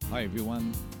Hi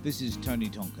everyone, this is Tony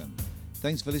Tonkin.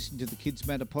 Thanks for listening to the Kids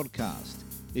Matter podcast.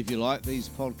 If you like these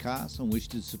podcasts and wish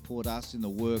to support us in the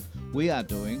work we are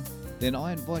doing, then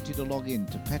I invite you to log in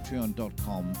to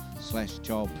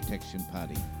patreon.com/Child Protection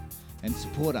Party and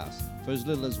support us for as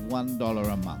little as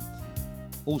 $1 a month.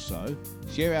 Also,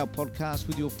 share our podcast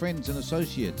with your friends and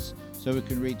associates so we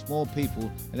can reach more people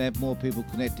and have more people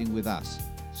connecting with us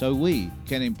so we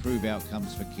can improve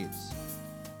outcomes for kids.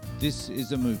 This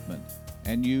is a movement,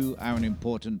 and you are an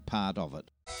important part of it.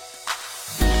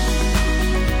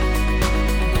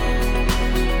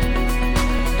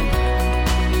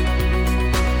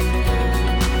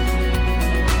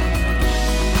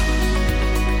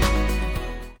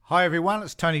 Hi everyone,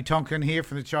 it's Tony Tonkin here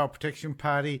from the Child Protection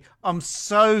Party. I'm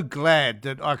so glad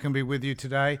that I can be with you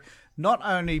today, not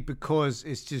only because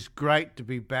it's just great to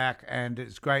be back and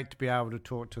it's great to be able to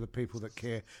talk to the people that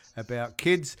care about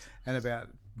kids and about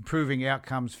improving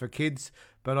outcomes for kids,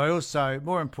 but I also,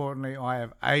 more importantly, I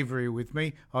have Avery with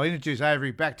me. I'll introduce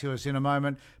Avery back to us in a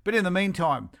moment, but in the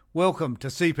meantime, welcome to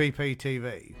CPP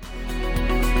TV.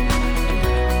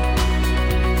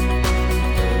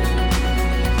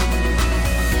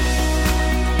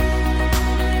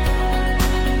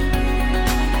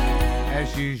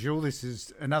 As usual, this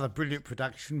is another brilliant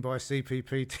production by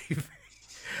CPP TV,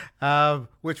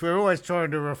 which we're always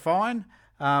trying to refine.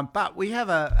 But we have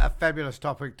a fabulous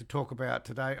topic to talk about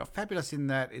today. Fabulous in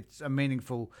that it's a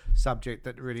meaningful subject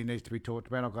that really needs to be talked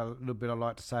about. I've got a little bit I'd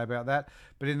like to say about that.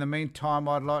 But in the meantime,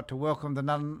 I'd like to welcome the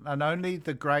none and only,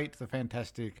 the great, the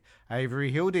fantastic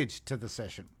Avery Hilditch to the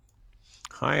session.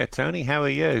 Hiya, Tony. How are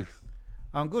you?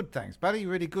 I'm good, thanks, buddy.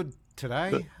 Really good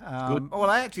today. Good. Well,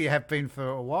 I actually have been for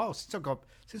a while since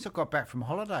I got back from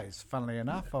holidays. Funnily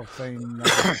enough, I've been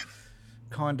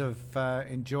kind of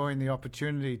enjoying the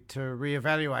opportunity to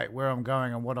reevaluate where I'm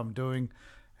going and what I'm doing,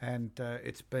 and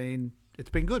it's been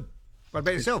good. What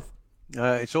about yourself?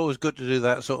 It's always good to do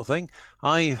that sort of thing.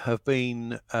 I have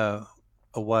been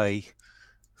away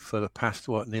for the past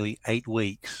nearly 8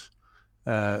 weeks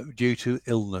due to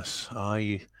illness.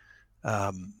 I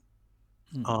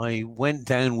went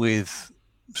down with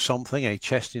something, a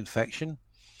chest infection.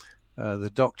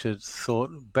 The doctor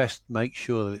thought best make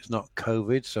sure that it's not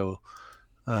COVID, so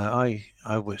I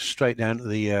was straight down to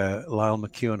the Lyle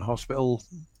McEwen Hospital,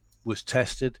 was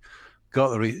tested,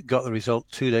 got the result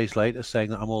 2 days later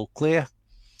saying that I'm all clear.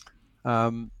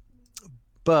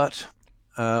 But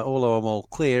although I'm all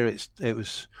clear, it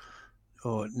was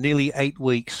nearly 8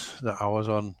 weeks that I was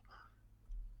on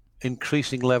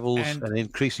increasing levels and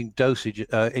increasing dosage,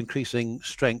 increasing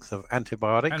strength of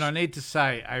antibiotics. And I need to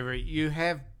say, Avery, you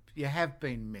have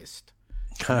been missed.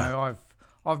 You know,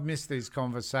 I've missed these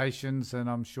conversations, and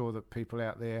I'm sure that people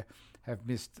out there have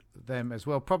missed them as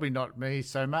well. Probably not me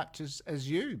so much as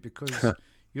you, because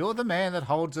you're the man that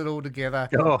holds it all together.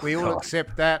 We all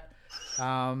accept that,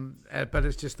 but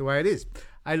it's just the way it is.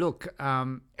 Hey, look,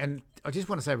 and I just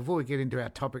want to say before we get into our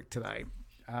topic today,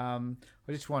 I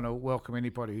just want to welcome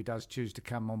anybody who does choose to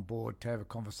come on board to have a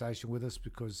conversation with us,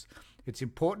 because it's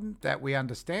important that we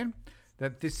understand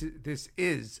that this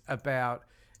is about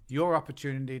your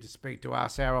opportunity to speak to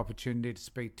us, our opportunity to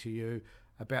speak to you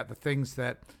about the things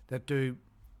that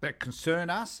concern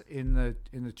us in the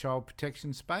child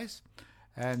protection space,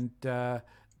 and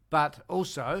but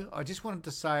also I just wanted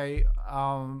to say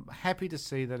I'm happy to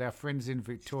see that our friends in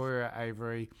Victoria,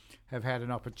 Avery, have had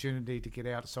an opportunity to get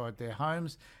outside their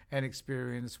homes and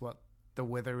experience what the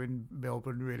weather in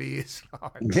Melbourne really is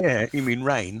like. Yeah, you mean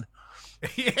rain?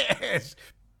 Yes.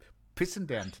 Pissing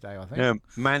down today, I think. Yeah,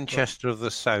 Manchester of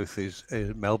the South is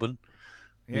Melbourne.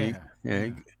 Yeah.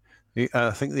 I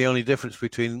think the only differences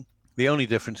between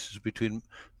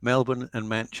Melbourne and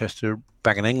Manchester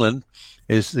back in England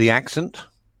is the accent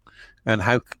and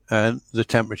the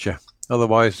temperature.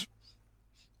 Otherwise,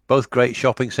 both great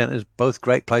shopping centres, both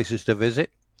great places to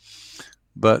visit,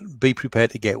 but be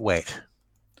prepared to get wet.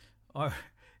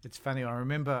 It's funny. I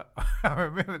remember.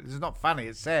 It's not funny.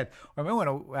 It's sad. I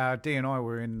remember when Dee and I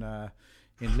were in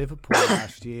Liverpool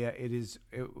last year. It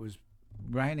was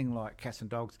raining like cats and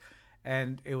dogs,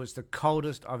 and it was the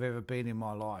coldest I've ever been in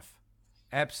my life.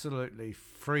 Absolutely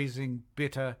freezing,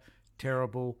 bitter,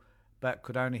 terrible, but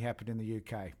could only happen in the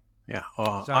UK. Yeah.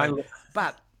 Sorry.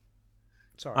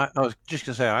 I was just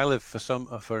going to say I lived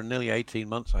for nearly 18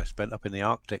 months. I spent up in the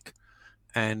Arctic,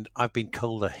 and I've been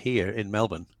colder here in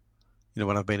Melbourne. You know,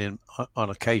 when I've been on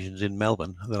occasions in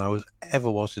Melbourne than I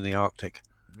ever was in the Arctic.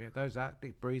 Yeah, those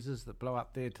Arctic breezes that blow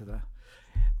up there to the.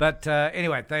 But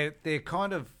anyway, they're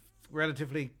kind of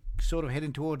relatively sort of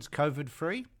heading towards COVID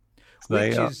free,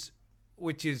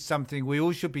 which is something we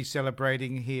all should be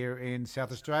celebrating here in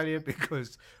South Australia,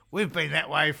 because we've been that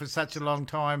way for such a long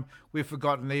time. We've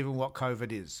forgotten even what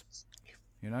COVID is,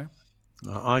 you know.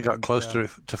 I got close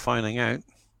to finding out.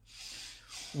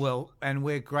 Well, and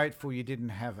we're grateful you didn't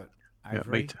have it, Avery.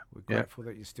 Yeah, me too. We're grateful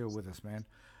that you're still with us, man.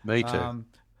 Me too.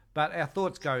 But our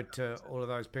thoughts go to all of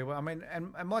those people. I mean,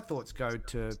 and my thoughts go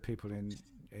to people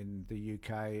in the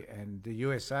UK and the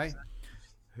USA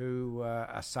who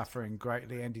are suffering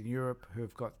greatly, and in Europe who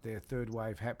have got their third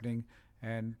wave happening,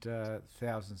 and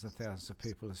thousands and thousands of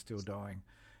people are still dying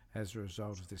as a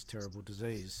result of this terrible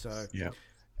disease. So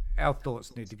our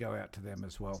thoughts need to go out to them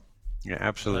as well. Yeah,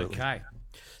 absolutely. Okay.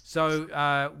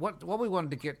 So what we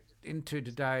wanted to get into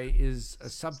today is a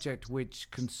subject which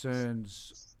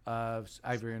concerns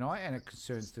Avery and I, and it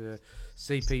concerns the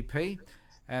CPP,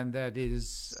 and that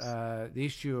is the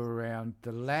issue around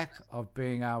the lack of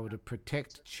being able to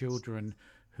protect children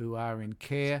who are in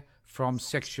care from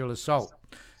sexual assault.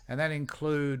 And that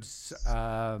includes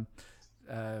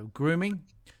grooming,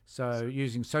 so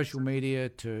using social media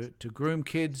to groom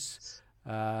kids,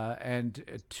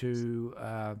 and to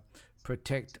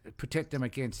protect them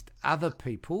against other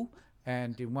people,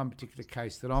 and in one particular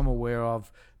case that I'm aware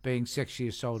of, being sexually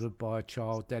assaulted by a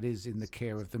child that is in the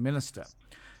care of the minister.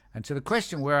 And so the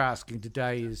question we're asking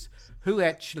today is, who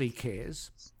actually cares?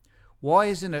 Why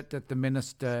isn't it that the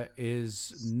minister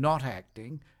is not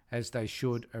acting as they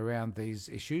should around these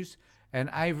issues?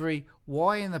 And Avery,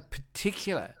 why in the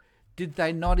particular did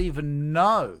they not even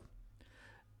know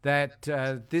that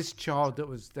this child that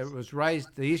was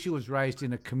raised, the issue was raised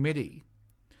in a committee,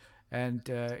 and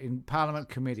in Parliament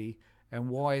committee, and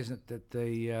why isn't it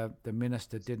that the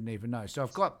minister didn't even know? So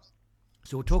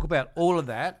we'll talk about all of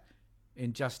that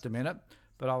in just a minute,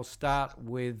 but I'll start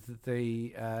with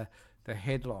the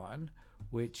headline,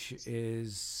 which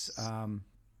is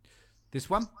this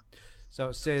one. So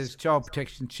it says, Child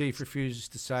Protection Chief refuses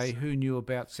to say who knew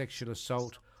about sexual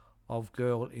assault of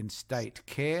girl in state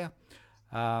care.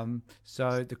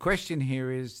 So the question here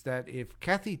is that if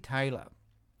Kathy Taylor,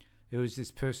 who is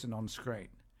this person on screen,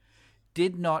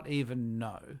 did not even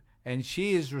know, and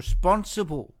she is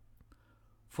responsible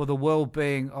for the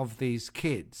well-being of these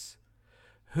kids,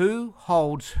 who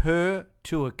holds her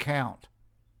to account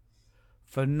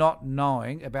for not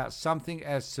knowing about something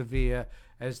as severe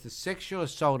as the sexual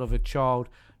assault of a child?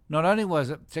 Not only was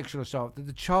it sexual assault, that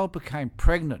the child became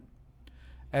pregnant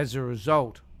as a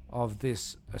result of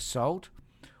this assault.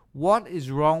 What is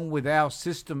wrong with our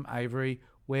system, Avery,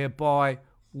 whereby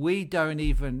they don't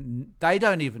even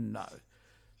know,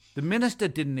 the minister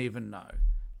didn't even know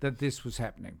that this was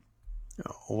happening?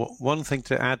 One thing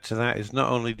to add to that is,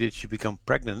 not only did she become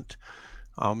pregnant,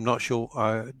 I'm not sure,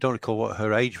 I don't recall what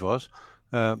her age was.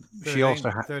 13, she also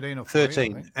had 13 or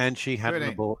 14, 14, and she had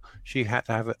she had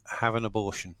to have an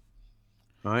abortion,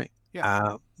 right?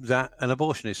 Yeah. That an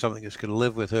abortion is something that's going to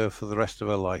live with her for the rest of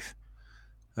her life.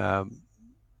 That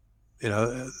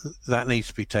needs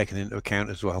to be taken into account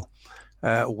as well.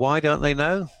 Why don't they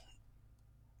know?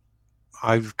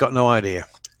 I've got no idea.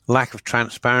 Lack of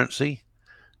transparency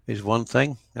is one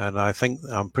thing, and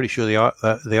I'm pretty sure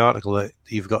the article that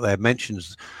you've got there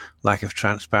mentions lack of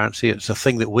transparency. It's a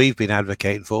thing that we've been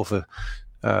advocating for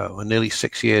nearly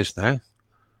 6 years now,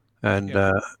 and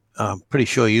I'm pretty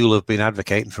sure you'll have been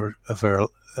advocating for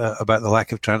about the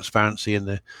lack of transparency in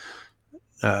the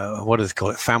what do they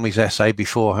call it, Families Essay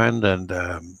beforehand, and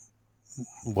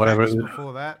whatever facts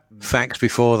before that. Facts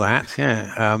before that,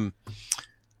 yeah.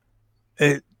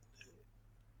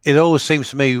 It always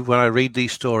seems to me when I read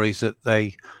these stories that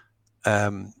they,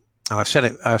 and I've said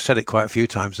it quite a few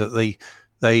times, that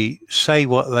they say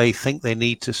what they think they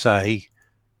need to say,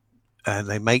 and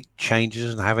they make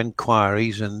changes and have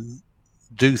inquiries and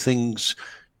do things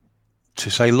to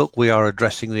say, look, we are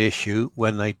addressing the issue,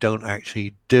 when they don't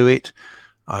actually do it.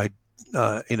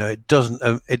 It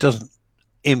doesn't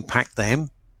impact them.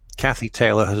 Kathy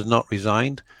Taylor has not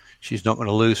resigned. She's not going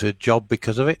to lose her job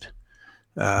because of it.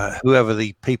 Whoever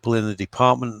the people in the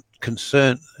department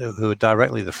concerned, who are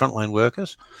directly the frontline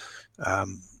workers,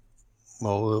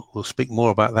 we'll speak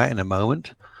more about that in a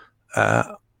moment.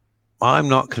 I'm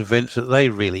not convinced that they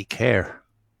really care.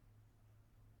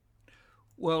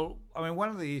 Well, I mean, one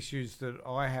of the issues that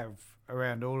I have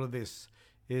around all of this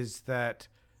is that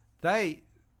they're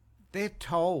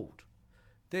told.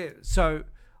 Before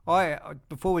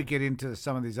we get into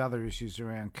some of these other issues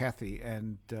around Kathy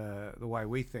and the way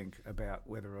we think about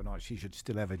whether or not she should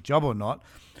still have a job or not,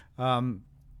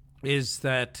 is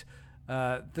that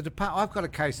I've got a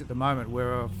case at the moment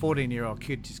where a 14-year-old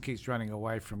kid just keeps running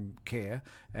away from care,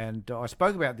 and I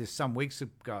spoke about this some weeks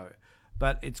ago,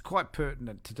 but it's quite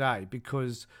pertinent today,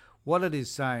 because What it is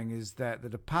saying is that the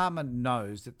department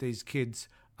knows that these kids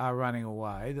are running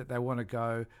away, that they want to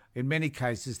go, in many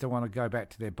cases, they want to go back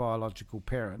to their biological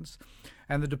parents.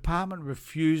 And the department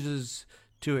refuses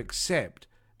to accept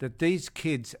that these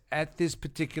kids at this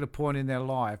particular point in their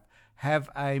life have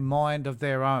a mind of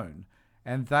their own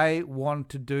and they want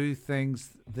to do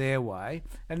things their way.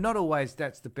 And not always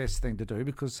that's the best thing to do,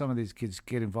 because some of these kids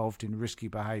get involved in risky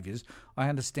behaviours. I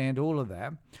understand all of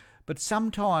that. But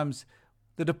sometimes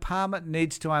the department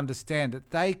needs to understand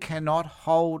that they cannot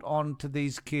hold on to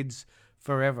these kids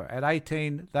forever. At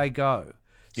 18, they go.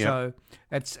 Yep. So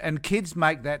and kids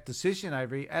make that decision,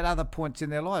 Avery, at other points in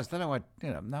their lives. They don't want,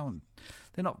 no one.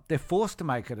 They're forced to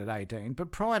make it at 18,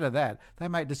 but prior to that, they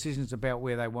make decisions about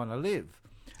where they want to live.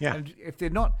 Yeah. And if they're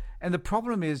not, and the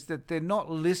problem is that they're not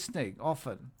listening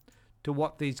often to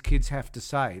what these kids have to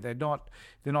say. They're not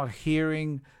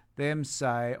hearing them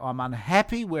say, "I'm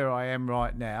unhappy where I am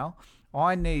right now.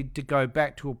 I need to go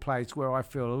back to a place where I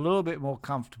feel a little bit more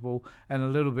comfortable and a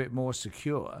little bit more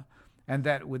secure." And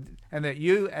that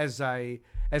you as a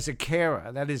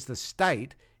carer, that is the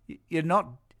state, you're not,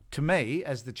 to me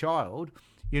as the child,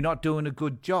 you're not doing a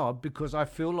good job because I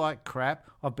feel like crap.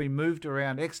 I've been moved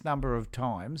around X number of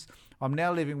times. I'm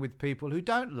now living with people who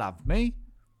don't love me,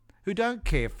 who don't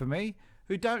care for me,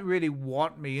 who don't really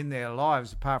want me in their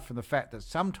lives, apart from the fact that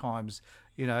sometimes,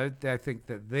 they think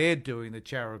that they're doing the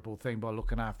charitable thing by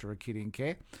looking after a kid in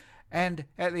care. And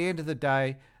at the end of the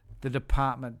day, the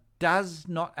department does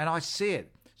not, and I see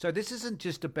it. So this isn't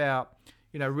just about,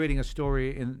 reading a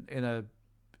story in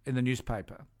the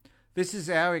newspaper. This is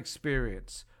our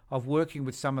experience of working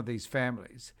with some of these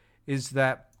families, is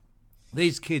that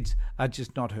these kids are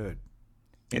just not heard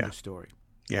in the story.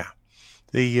 Yeah.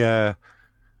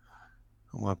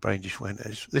 My brain just went,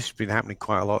 this has been happening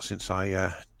quite a lot since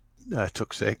I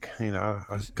took sick.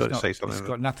 I've got to say something. It's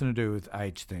got nothing to do with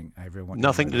age thing, everyone.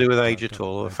 Nothing to do with age at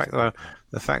all. The fact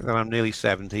that I'm nearly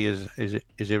 70 is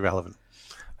irrelevant.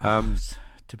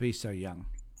 To be so young.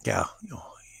 Yeah.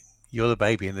 You're the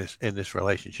baby in this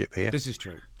relationship here. This is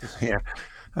true. It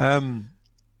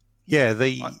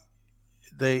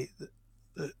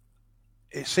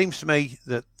seems to me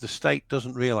that the state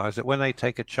doesn't realise that when they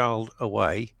take a child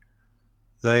away,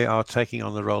 they are taking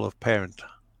on the role of parent.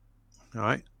 All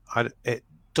right? It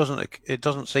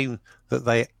doesn't seem that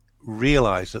they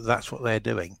realise that that's what they're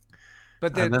doing.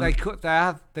 But they're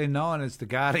known as the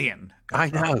guardian. I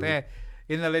know.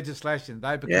 In the legislation,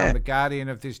 they become the guardian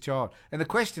of this child. And the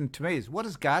question to me is, what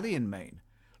does guardian mean?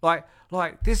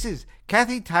 Like this is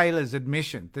Kathy Taylor's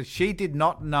admission that she did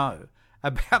not know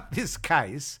about this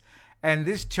case, and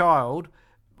this child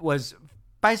was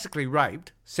basically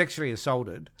raped, sexually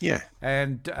assaulted,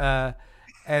 and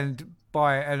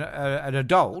by an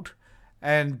adult,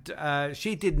 and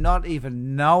she did not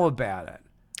even know about it.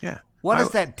 Yeah. What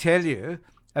does that tell you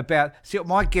about? See,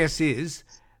 my guess is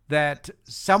that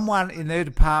someone in their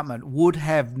department would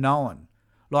have known.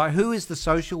 Like, who is the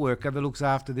social worker that looks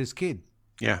after this kid?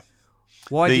 Yeah.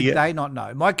 Why did they not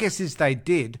know? My guess is they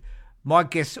did. My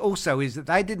guess also is that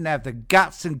they didn't have the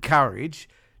guts and courage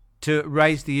to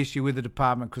raise the issue with the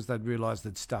department because they'd realised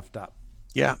they'd stuffed up.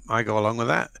 Yeah, I go along with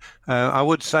that. I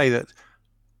would say that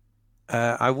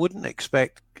I wouldn't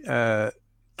expect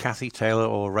Kathy Taylor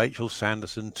or Rachel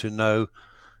Sanderson to know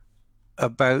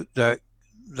about that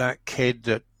kid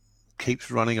that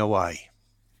keeps running away,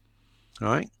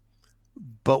 right?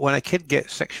 But when a kid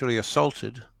gets sexually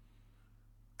assaulted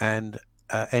and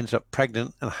ends up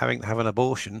pregnant and having to have an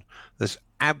abortion, there's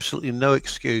absolutely no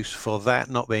excuse for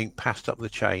that not being passed up the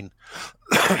chain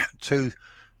to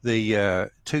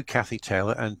Kathy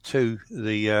Taylor and to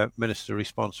the minister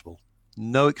responsible.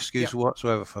 No excuse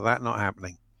whatsoever for that not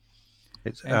happening.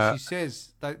 She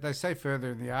says, they say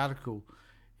further in the article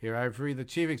here, Avery, the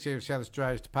Chief Executive of South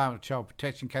Australia's Department of Child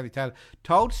Protection, Kathy Taylor,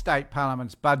 told State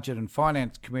Parliament's Budget and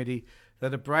Finance Committee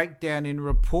that a breakdown in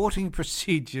reporting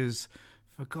procedures,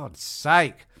 for God's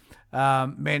sake,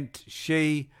 meant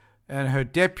she and her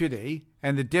deputy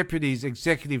and the deputy's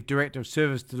Executive Director of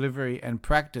Service Delivery and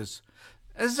Practice.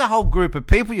 This is a whole group of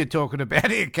people you're talking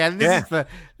about here, Ken.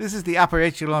 This is the upper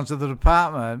echelons of the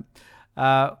department,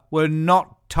 were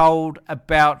not told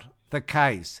about the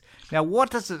case. Now,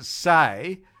 what does it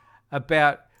say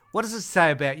about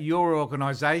your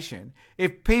organisation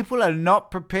if people are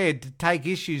not prepared to take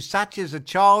issues such as a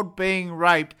child being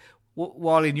raped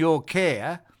while in your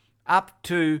care up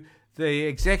to the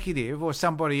executive or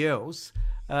somebody else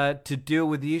to deal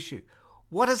with the issue?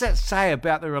 What does that say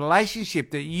about the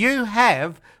relationship that you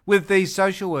have with these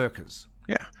social workers?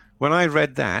 Yeah. When I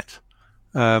read that,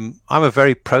 I'm a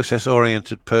very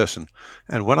process-oriented person.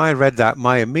 And when I read that,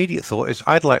 my immediate thought is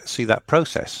I'd like to see that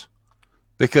process.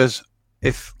 Because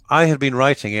if I had been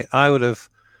writing it, I would have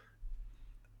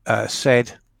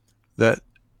said that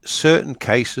certain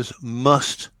cases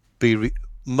must be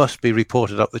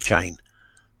reported up the chain.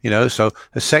 So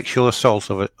a sexual assault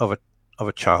of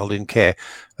a child in care,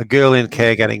 a girl in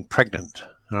care getting pregnant,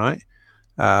 right?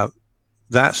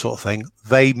 That sort of thing.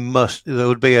 I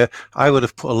would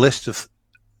have put a list of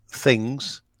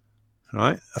things,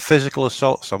 right? A physical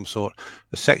assault of some sort,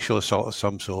 a sexual assault of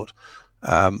some sort,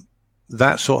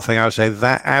 that sort of thing. I would say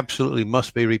that absolutely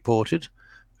must be reported,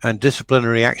 and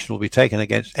disciplinary action will be taken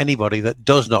against anybody that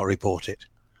does not report it.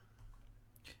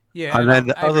 Yeah, and then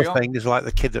the other thing is like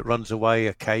the kid that runs away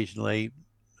occasionally.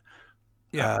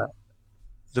 Yeah,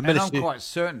 the ministry. I'm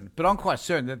quite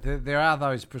certain that there are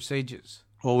those procedures.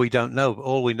 Well, we don't know.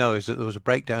 All we know is that there was a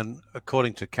breakdown,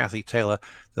 according to Kathy Taylor.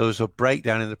 There was a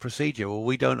breakdown in the procedure. Well,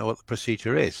 we don't know what the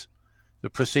procedure is. The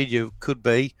procedure could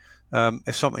be,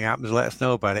 if something happens, let us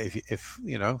know about it. If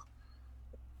you know.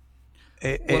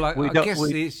 But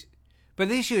the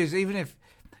issue is even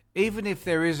if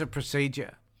there is a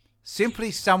procedure,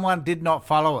 simply someone did not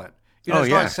follow it.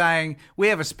 It's like saying we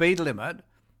have a speed limit,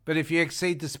 but if you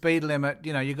exceed the speed limit,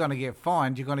 you're going to get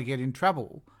fined. You're going to get in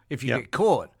trouble if you get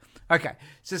caught. Okay,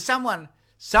 so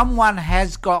someone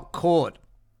has got caught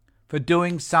for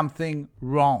doing something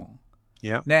wrong.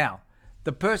 Yeah. Now,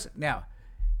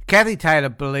 Kathy Taylor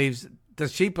believes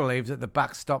that the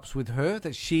buck stops with her,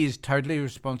 that she is totally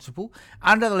responsible?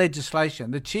 Under the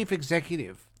legislation, the chief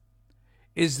executive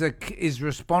is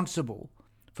responsible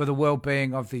for the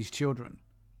well-being of these children.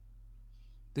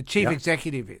 The chief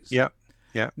executive is. Yeah.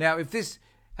 Yeah. Now, if this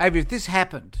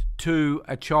happened to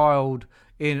a child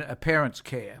in a parent's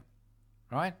care,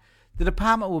 right, the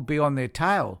department would be on their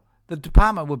tail. The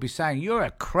department would be saying, "You're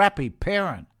a crappy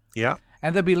parent." Yeah.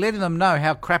 And they'll be letting them know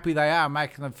how crappy they are,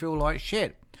 making them feel like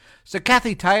shit. So,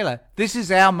 Kathy Taylor, this is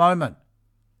our moment.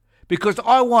 Because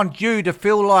I want you to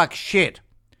feel like shit.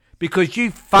 Because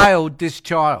you failed this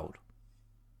child.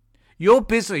 Your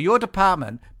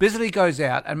department busily goes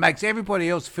out and makes everybody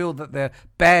else feel that they're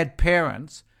bad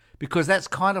parents, because that's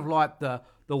kind of like the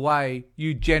way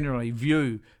you generally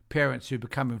view parents who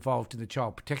become involved in the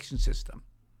child protection system.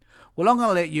 Well, I'm going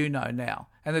to let you know now,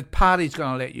 and the party's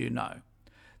going to let you know,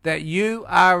 that you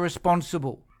are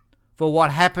responsible for what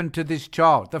happened to this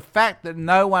child. The fact that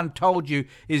no one told you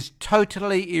is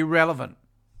totally irrelevant.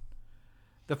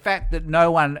 The fact that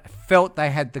no one felt they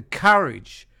had the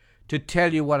courage to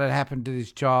tell you what had happened to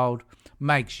this child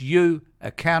makes you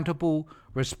accountable,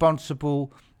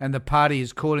 responsible, and the party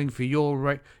is calling for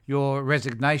your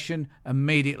resignation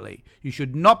immediately. You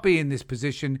should not be in this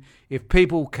position if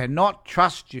people cannot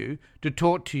trust you to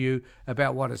talk to you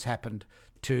about what has happened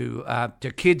to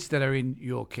kids that are in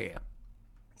your care.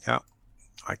 Yeah,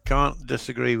 I can't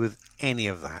disagree with any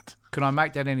of that. Can I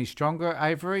make that any stronger,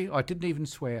 Avery? I didn't even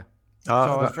swear, so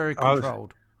I was very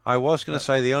controlled. I was going to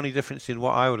say the only difference in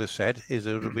what I would have said is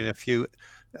there would have been a few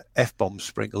F-bombs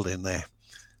sprinkled in there.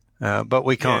 But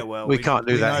we can't. Yeah, we can't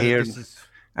do that here. We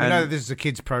know that this is a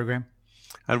kids' program.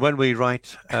 And when we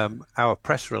write our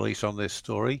press release on this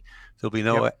story, there'll be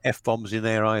no F-bombs in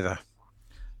there either.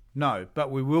 No, but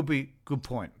we will be. Good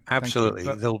point. Absolutely,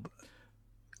 there'll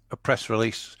a press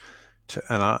release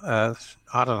and I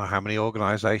don't know how many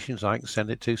organisations I can send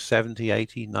it to, 70,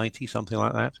 80, 90, something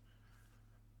like that.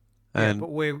 And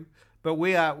we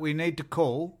need to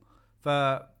call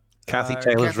for Kathy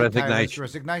Taylor's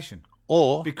resignation.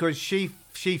 Or because she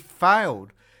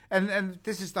failed, and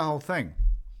this is the whole thing.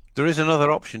 There is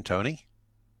another option, Tony.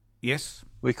 Yes.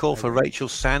 We call for Rachel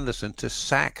Sanderson to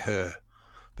sack her,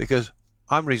 because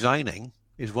I'm resigning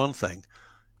is one thing.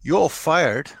 You're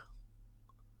fired.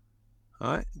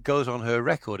 All right, goes on her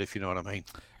record, if you know what I mean.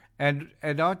 And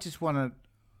I just want to.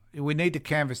 We need to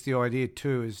canvass the idea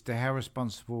too as to how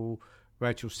responsible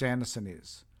Rachel Sanderson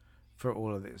is for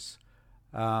all of this.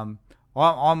 I'm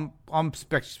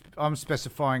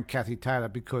specifying Kathy Taylor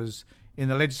because in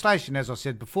the legislation, as I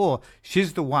said before,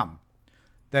 she's the one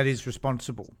that is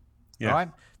responsible. Yeah. Right?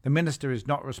 The minister is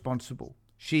not responsible.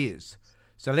 She is.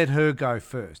 So let her go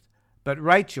first. But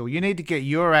Rachel, you need to get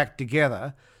your act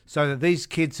together so that these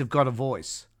kids have got a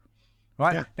voice.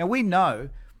 Right? Yeah. Now we know,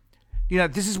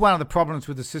 this is one of the problems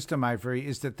with the system, Avery,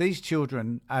 is that these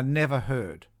children are never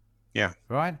heard. Yeah.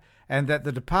 Right? And that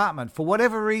the department, for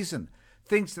whatever reason,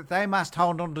 thinks that they must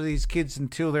hold on to these kids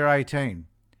until they're 18.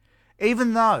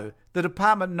 Even though the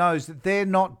department knows that they're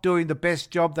not doing the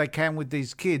best job they can with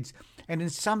these kids. And in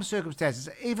some circumstances,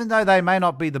 even though they may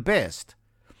not be the best,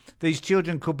 these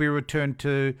children could be returned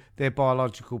to their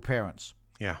biological parents.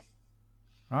 Yeah.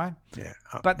 Right? Yeah.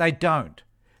 But they don't.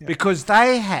 Yeah. Because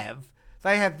they have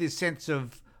this sense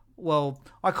of, well,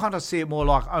 I kind of see it more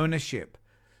like ownership.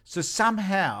 So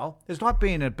somehow it's like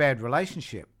being in a bad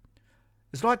relationship.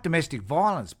 It's like domestic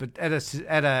violence, but at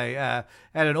an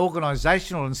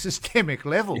organisational and systemic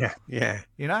level. Yeah.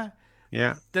 You know.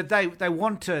 Yeah. That they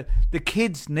want to. The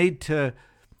kids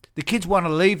want to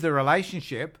leave the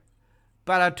relationship,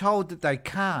 but are told that they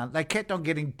can't. They kept on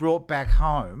getting brought back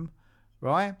home,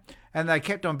 right? And they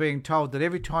kept on being told that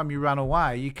every time you run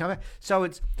away, you come back. So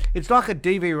it's like a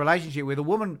DV relationship where the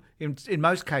woman, in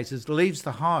most cases, leaves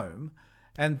the home,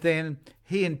 and then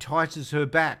he entices her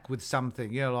back with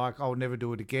something, like, I'll never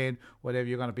do it again, whatever,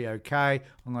 you're going to be okay,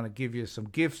 I'm going to give you some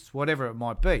gifts, whatever it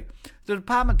might be. The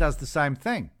department does the same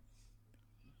thing.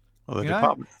 Well,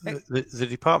 the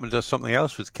department does something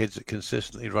else with kids that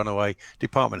consistently run away.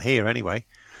 Department here, anyway,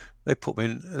 they put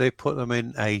them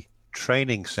in a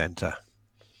training centre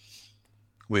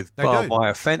with barbed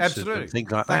wire fences and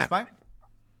things like that. Thanks, mate.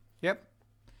 Yep.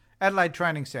 Adelaide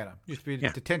Training Centre used to be a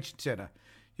detention centre.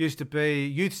 Used to be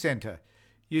youth centre.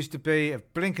 Used to be a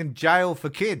blinking jail for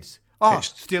kids. Oh, it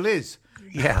still is.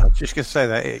 Yeah, I was just going to say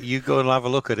that. You go and have a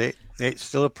look at it. It's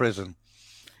still a prison.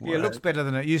 Yeah, it looks better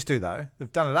than it used to, though.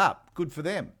 They've done it up. Good for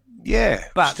them. Yeah,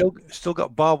 but still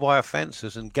got barbed wire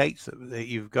fences and gates that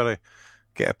you've got to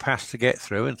get a pass to get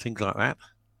through and things like that.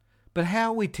 But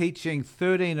how are we teaching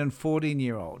 13 and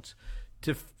 14-year-olds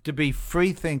to be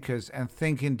free thinkers and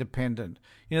think independent?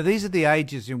 These are the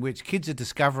ages in which kids are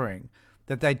discovering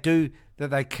that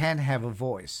they can have a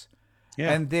voice.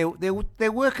 Yeah. And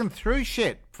they're working through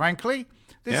shit, frankly.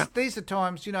 These are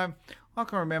times, I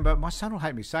can remember, my son will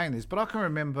hate me saying this, but I can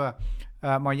remember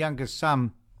my youngest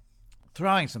son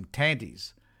throwing some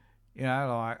tanties,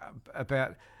 at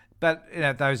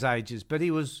those ages. But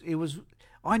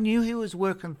I knew he was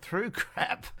working through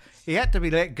crap. He had to be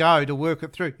let go to work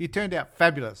it through. He turned out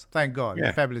fabulous, thank God,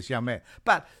 a fabulous young man.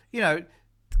 But,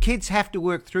 kids have to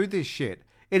work through this shit.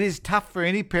 It is tough for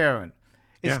any parent.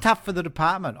 It's tough for the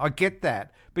department. I get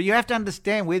that. But you have to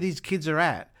understand where these kids are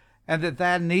at and that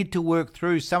they need to work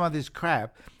through some of this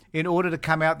crap in order to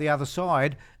come out the other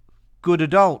side good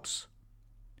adults.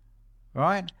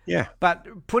 Right? Yeah.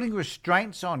 But putting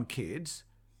restraints on kids,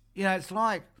 it's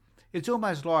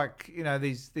almost like,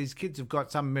 these kids have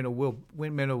got some mental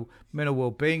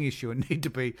well-being issue and need to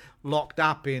be locked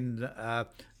up in a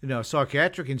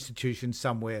psychiatric institution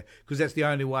somewhere because that's the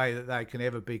only way that they can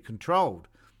ever be controlled.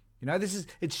 It's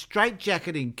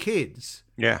straitjacketing kids.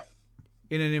 Yeah.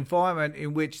 In an environment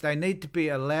in which they need to be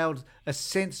allowed a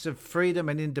sense of freedom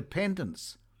and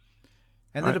independence.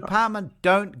 And the department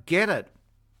don't get it.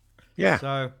 Yeah.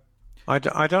 So I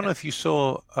don't know if you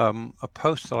saw a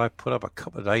post that I put up a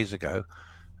couple of days ago.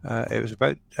 It was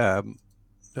about,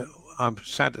 I'm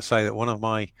sad to say that one of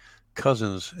my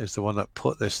cousins is the one that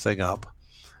put this thing up.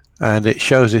 And it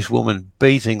shows this woman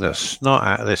beating the snot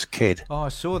out of this kid. Oh, I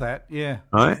saw that, yeah.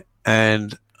 Right?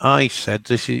 And I said,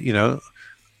 this is,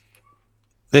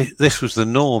 this was the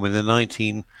norm in the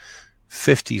 1950s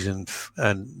and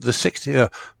the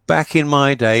 60s. Back in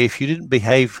my day, if you didn't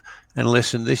behave and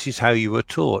listen, this is how you were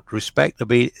taught. This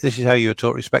is how you were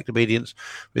taught respect, obedience,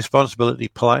 responsibility,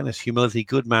 politeness, humility,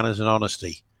 good manners, and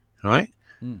honesty. Right?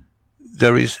 Mm.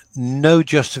 There is no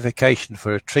justification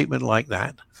for a treatment like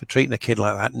that, for treating a kid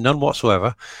like that, none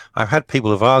whatsoever. I've had people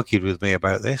have argued with me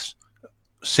about this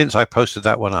since I posted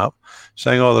that one up,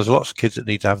 saying, there's lots of kids that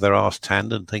need to have their arse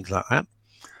tanned and things like that.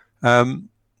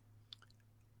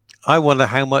 I wonder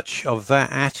how much of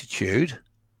that attitude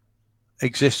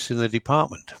exists in the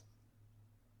department.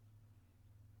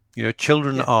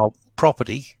 Children are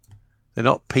property. They're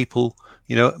not people.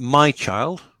 My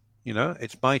child,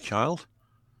 it's my child.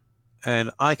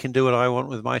 And I can do what I want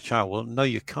with my child. Well, no,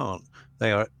 you can't.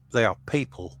 They are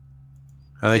people.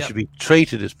 And they should be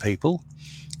treated as people.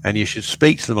 And you should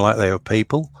speak to them like they are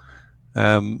people.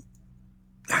 How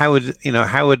would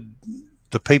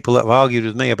the people that have argued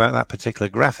with me about that particular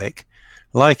graphic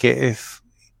like it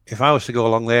if I was to go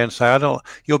along there and say,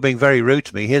 you're being very rude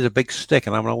to me, here's a big stick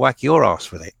and I'm going to whack your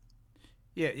ass with it.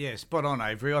 Yeah, spot on,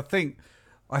 Avery. I think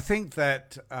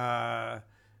that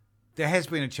there has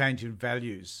been a change in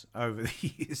values over the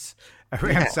years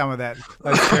around some of those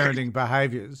parenting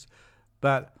behaviours.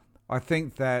 But I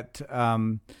think that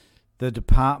the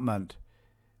department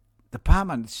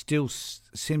still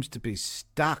seems to be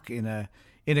stuck in a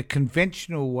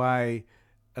conventional way,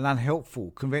 an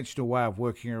unhelpful conventional way of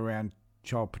working around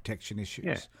child protection issues.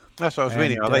 Yeah, that's what I was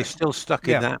meaning. Are they still stuck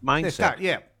in that mindset? They're stuck.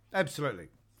 Yeah, absolutely,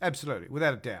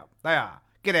 without a doubt, they are.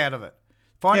 Get out of it.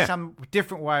 Find some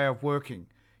different way of working.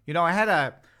 I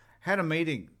had a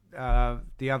meeting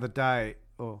the other day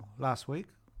or last week.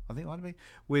 I think it might be,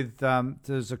 with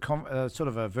there's a sort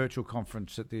of a virtual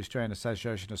conference that the Australian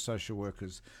Association of Social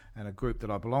Workers and a group that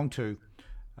I belong to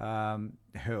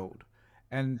held,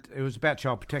 and it was about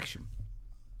child protection.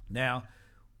 Now,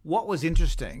 what was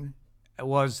interesting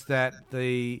was that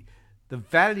the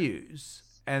values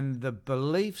and the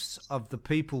beliefs of the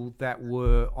people that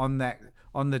were on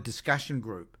the discussion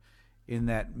group in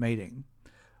that meeting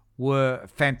were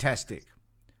fantastic.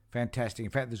 Fantastic.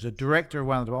 In fact, there's a director of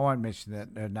one of them. I won't mention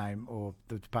her name or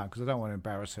the department because I don't want to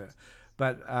embarrass her.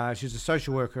 But she's a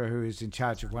social worker who is in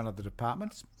charge of one of the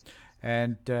departments,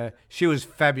 and she was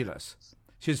fabulous.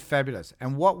 She was fabulous.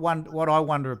 And what I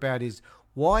wonder about is,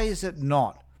 why is it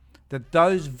not that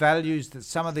those values that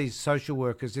some of these social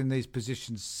workers in these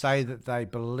positions say that they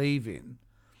believe in,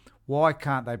 why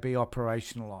can't they be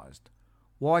operationalised?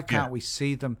 Why can't we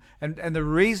see them? And the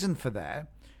reason for that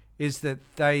is that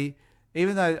they,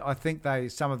 even though I think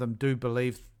some of them do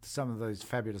believe some of those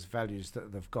fabulous values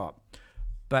that they've got,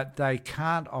 but they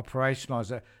can't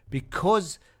operationalise it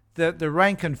because the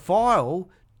rank and file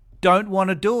don't want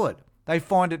to do it. They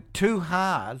find it too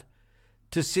hard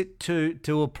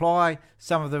to apply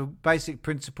some of the basic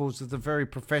principles of the very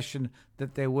profession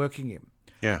that they're working in.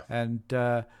 Yeah. And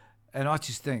I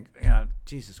just think,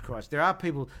 Jesus Christ, there are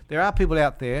people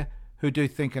out there who do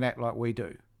think and act like we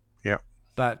do. Yeah.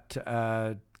 But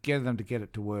getting them to get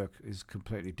it to work is a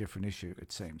completely different issue,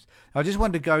 it seems. I just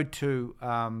wanted to go to,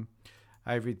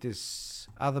 Avery, this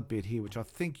other bit here, which I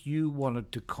think you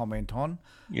wanted to comment on.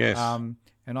 Yes.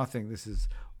 And I think this is,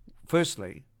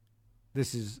 firstly,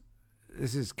 this is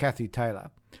Kathy Taylor.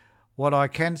 What I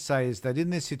can say is that in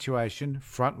this situation,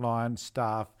 frontline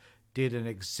staff did an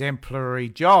exemplary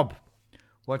job.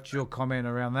 What's your comment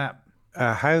around that?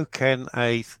 How can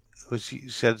you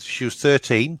said she was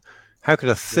 13, how could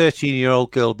a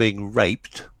 13-year-old girl being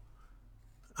raped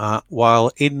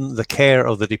while in the care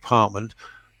of the department,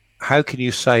 how can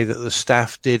you say that the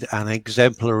staff did an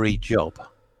exemplary job?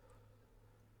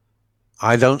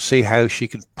 I don't see how she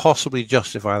can possibly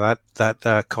justify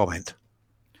that comment.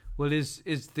 Well, is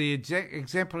the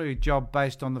exemplary job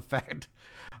based on the fact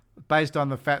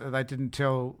that they didn't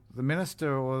tell the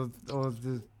minister or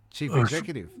the chief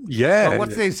executive? Yeah. Well,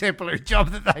 what's the exemplary job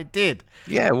that they did?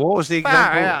 Yeah. What was the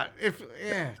example?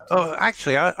 Oh,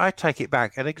 actually, I take it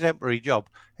back. An exemplary job.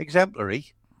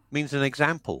 Exemplary means an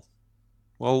example.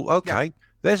 Well, okay.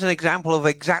 There's an example of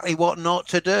exactly what not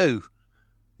to do.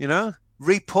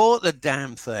 Report the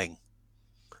damn thing.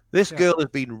 This girl has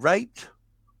been raped,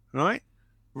 right?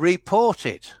 Report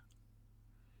it.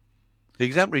 The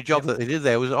exemplary job that they did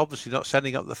there was obviously not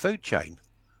sending up the food chain.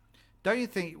 Don't you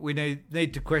think we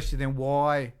need to question then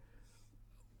why?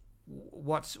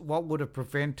 What would have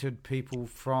prevented people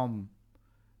from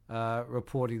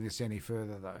reporting this any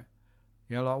further, though?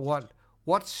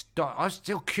 I'm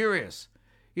still curious.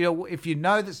 If you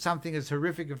know that something as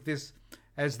horrific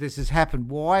as this has happened,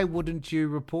 why wouldn't you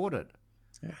report it?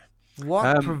 Yeah.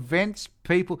 What prevents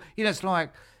people? It's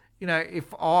like,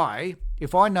 if I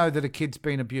know that a kid's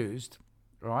been abused,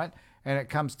 right, and it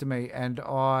comes to me and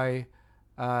I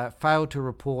fail to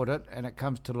report it and it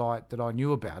comes to light that I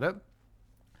knew about it,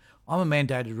 I'm a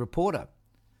mandated reporter.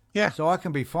 Yeah. So I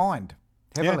can be fined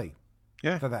heavily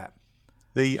for that.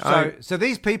 So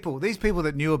these people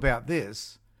that knew about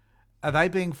this, are they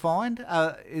being fined?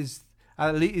 Is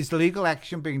legal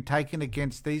action being taken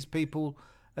against these people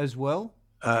as well?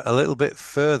 A little bit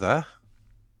further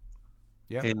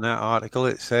in that article,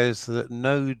 it says that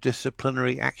no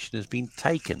disciplinary action has been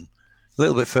taken. A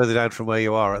little bit further down from where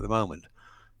you are at the moment.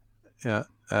 Yeah.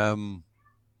 There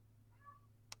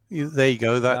you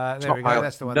go. That there we go.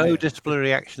 That's the one. No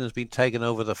disciplinary action has been taken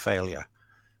over the failure.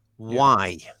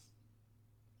 Why?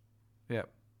 Yep.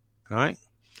 Right.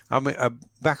 I mean,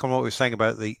 back on what we were saying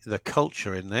about the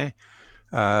culture in there.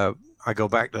 I go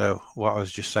back to what I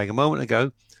was just saying a moment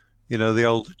ago. The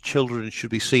old children should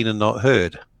be seen and not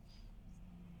heard.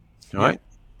 Right?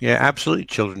 Yeah, absolutely.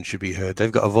 Children should be heard.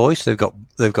 They've got a voice. They've got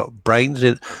brains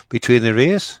between their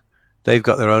ears. They've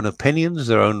got their own opinions,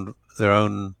 their own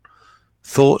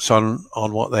thoughts on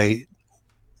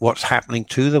what's happening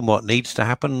to them, what needs to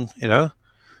happen.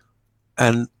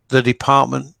 And the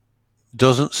department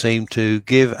doesn't seem to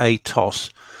give a toss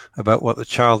about what the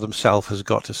child themselves has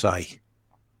got to say.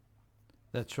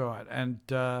 That's right, and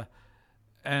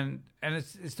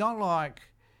it's not like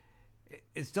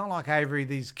Avery.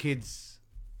 These kids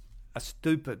are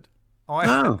stupid.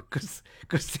 No, because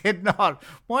they're not.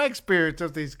 My experience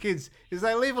of these kids is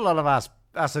they leave a lot of us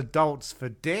adults for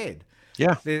dead.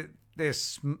 Yeah, they're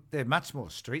much more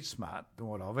street smart than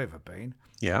what I've ever been.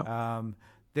 Yeah,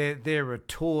 their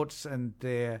retorts and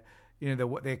their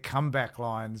their comeback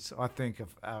lines, I think,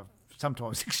 are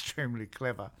sometimes extremely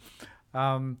clever.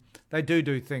 They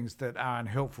do things that are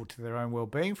unhelpful to their own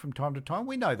well-being from time to time.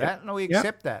 We know that, and we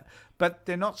accept that. But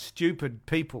they're not stupid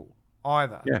people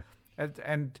either. Yeah.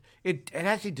 And it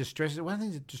actually distresses. One of the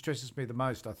things that distresses me the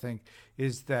most, I think,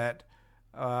 is that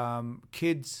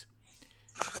kids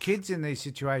in these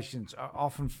situations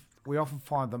we often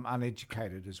find them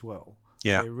uneducated as well.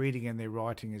 Yeah. Their reading and their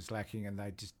writing is lacking, and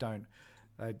they just don't.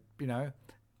 But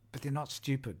they're not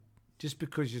stupid. Just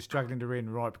because you're struggling to read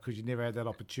and write because you never had that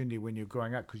opportunity when you're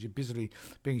growing up, because you're busily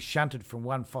being shunted from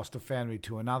one foster family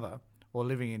to another or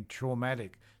living in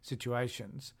traumatic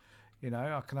situations,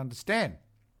 I can understand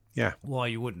why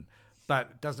you wouldn't.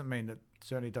 But it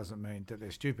certainly doesn't mean that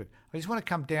they're stupid. I just want to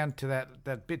come down to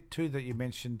that bit too that you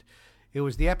mentioned. It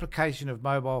was the application of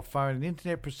mobile phone and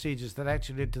internet procedures that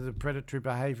actually led to the predatory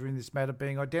behaviour in this matter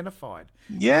being identified.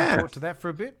 Yeah. Can you talk to that for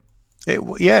a bit?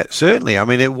 Certainly. I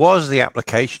mean, it was the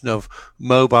application of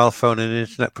mobile phone and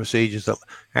internet procedures that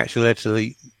actually led to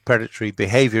the predatory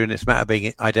behaviour in this matter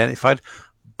being identified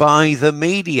by the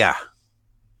media.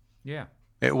 Yeah.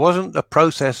 It wasn't a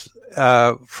process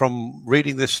from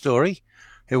reading this story.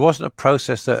 It wasn't a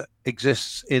process that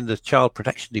exists in the Child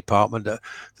Protection Department that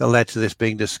led to this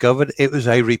being discovered. It was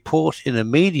a report in the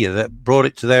media that brought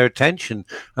it to their attention.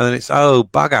 And then it's, oh,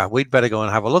 bugger, we'd better go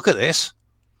and have a look at this.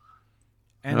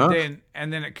 And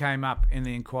then it came up in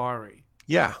the inquiry.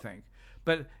 Yeah. I think.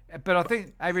 But I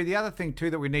think, Avery, the other thing too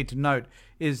that we need to note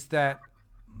is that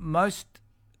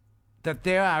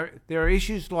there are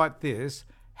issues like this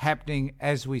happening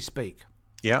as we speak.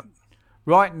 Yeah.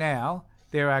 Right now,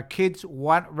 there are kids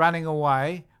running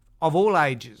away of all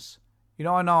ages.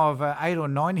 I know of an 8 or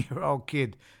 9-year-old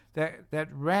kid that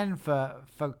ran for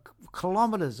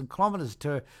kilometres and kilometres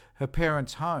to her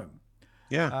parents' home.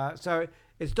 Yeah. So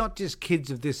it's not just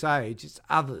kids of this age, it's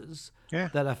others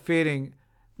that are feeling.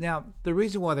 Now, the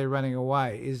reason why they're running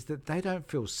away is that they don't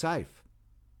feel safe.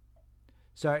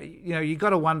 So, you've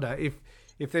got to wonder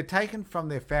if they're taken from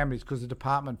their families because the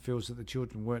department feels that the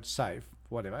children weren't safe,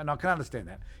 whatever, and I can understand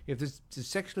that. If there's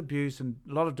sexual abuse and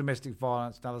a lot of domestic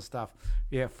violence and other stuff,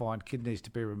 fine, kid needs to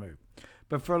be removed.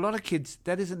 But for a lot of kids,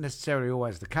 that isn't necessarily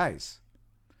always the case.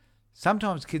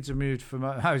 Sometimes kids are removed for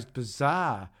most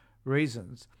bizarre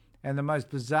reasons, and the most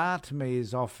bizarre to me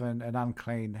is often an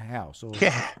unclean house or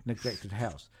neglected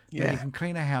house. Yeah. You can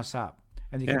clean a house up,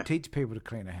 and you can teach people to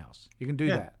clean a house. You can do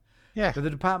that. Yeah. But the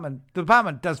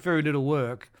department does very little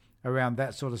work around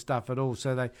that sort of stuff at all.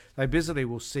 So they busily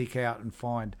will seek out and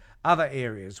find other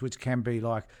areas which can be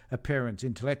like a parent's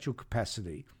intellectual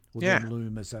capacity will then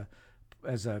loom as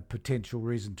a potential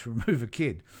reason to remove a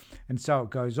kid. And so it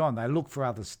goes on. They look for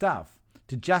other stuff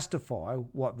to justify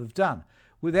what they've done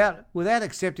without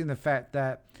accepting the fact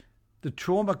that the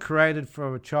trauma created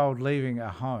for a child leaving a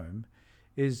home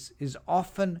is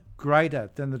often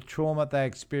greater than the trauma they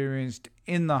experienced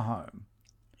in the home.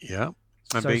 Yeah.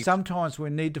 So sometimes we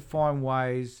need to find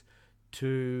ways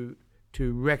to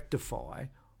rectify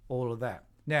all of that.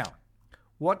 Now,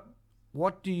 what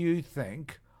do you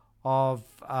think of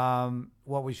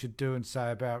what we should do and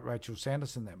say about Rachel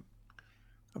Sanderson then?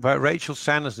 About Rachel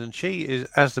Sanderson, she is,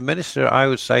 as the minister, I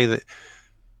would say that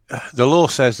the law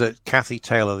says that Kathy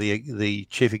Taylor, the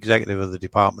chief executive of the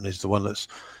department, is the one that's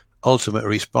ultimately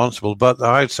responsible. But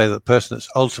I would say that the person that's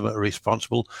ultimately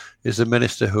responsible is the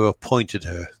minister who appointed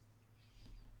her.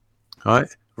 Right?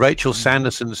 Rachel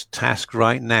Sanderson's task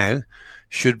right now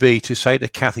should be to say to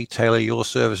Kathy Taylor, your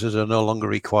services are no longer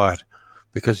required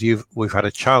because we've had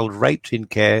a child raped in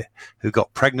care who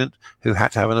got pregnant, who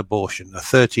had to have an abortion, a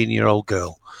 13-year-old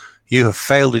girl. You have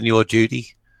failed in your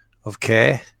duty of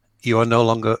care. You are no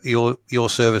longer, your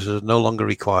services are no longer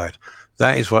required.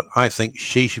 That is what I think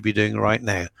she should be doing right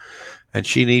now. And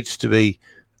she needs to be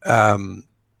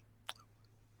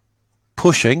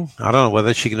pushing. I don't know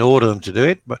whether she can order them to do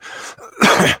it, but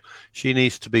she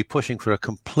needs to be pushing for a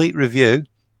complete review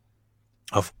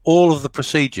of all of the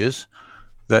procedures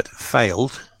that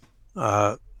failed,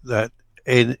 that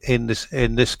in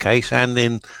this case and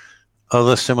in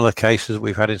other similar cases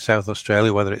we've had in South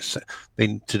Australia, whether it's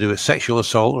been to do with sexual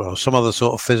assault or some other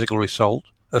sort of physical assault.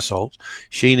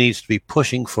 She needs to be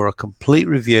pushing for a complete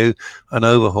review and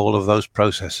overhaul of those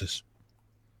processes.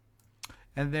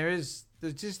 And there's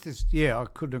just this, I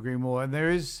couldn't agree more.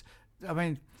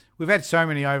 And we've had so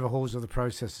many overhauls of the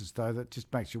processes, though, that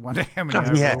just makes you wonder how many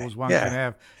overhauls one can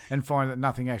have and find that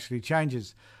nothing actually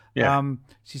changes. Yeah.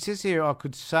 She says here, I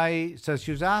could say, so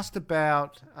she was asked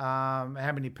about how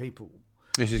many people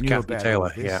This is knew Kathy about Taylor. all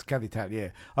of this. Yeah. Kathy Taylor, yeah.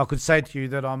 I could say to you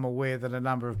that I'm aware that a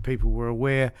number of people were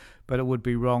aware, but it would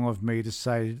be wrong of me to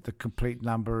say the complete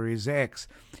number is X.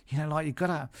 Like you've got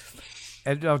to...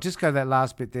 And I'll just go to that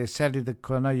last bit there. Sadly,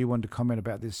 I know you wanted to comment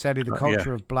about this. Sadly, the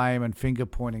culture of blame and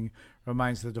finger-pointing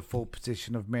remains the default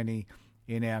position of many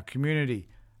in our community.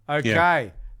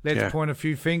 Okay, let's point a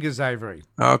few fingers, Avery.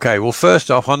 Okay, well,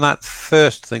 first off, on that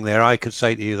first thing there, I could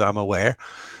say to you that I'm aware.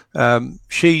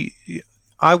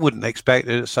 I wouldn't expect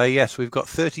her to say, yes, we've got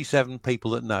 37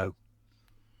 people that know,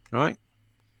 right?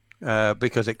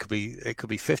 Because it could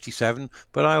be 57,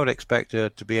 but I would expect her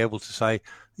to be able to say,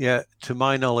 yeah, to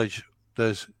my knowledge,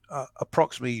 there's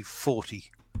approximately 40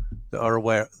 that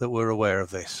were aware of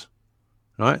this,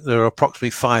 right? There are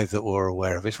approximately 5 that were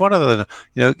aware of this. One other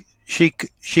than, she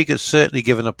could certainly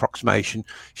give an approximation.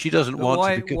 She doesn't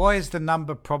want to. Why is the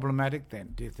number problematic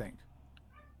then, do you think?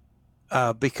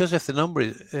 Because if the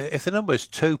number is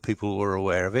 2 people were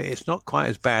aware of it, it's not quite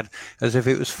as bad as if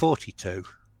it was 42.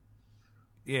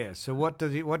 Yeah. So what do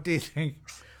you think?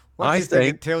 I do you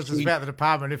think it tells us about the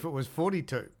department if it was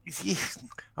 42?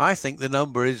 I think the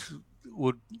number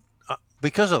would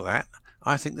because of that.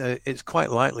 I think that it's quite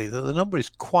likely that the number is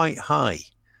quite high.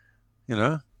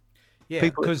 Yeah,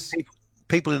 because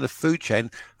people in the food chain,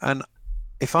 and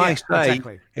if I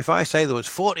say there was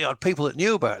 40 odd people that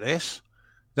knew about this,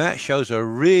 that shows a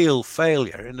real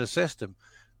failure in the system.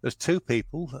 There's 2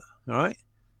 people, right?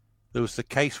 There was the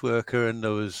caseworker and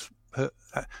there was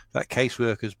that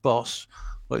caseworker's boss.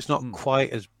 Well, it's not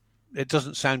it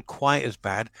doesn't sound quite as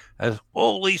bad as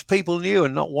all these people knew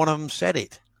and not one of them said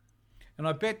it. And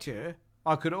I bet you,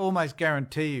 I could almost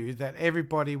guarantee you that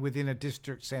everybody within a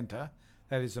district centre,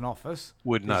 that is an office,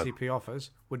 would know. DCP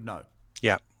office, would know.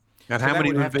 Yeah. And how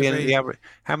many would be in the average?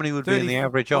 How many would be in the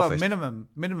average office?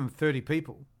 Minimum 30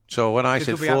 people. So when I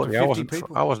said 40,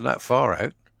 I wasn't that far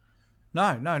out.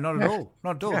 No, not at all.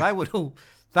 Not at all.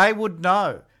 They would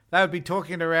know. They would be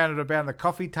talking around the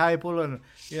coffee table and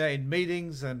in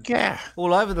meetings and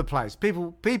all over the place.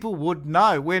 People would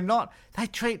know. We're not. They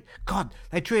treat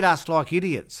us like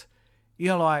idiots.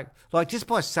 Like just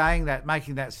by saying that,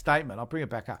 making that statement, I'll bring it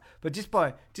back up. But just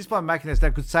by making that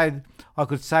statement, I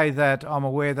could say that I'm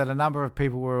aware that a number of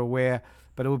people were aware,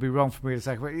 but it would be wrong for me to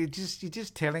say, well, you're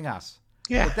just telling us.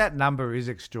 Yeah. But that number is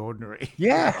extraordinary.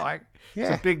 Yeah. It's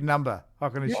a big number, I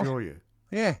can assure you.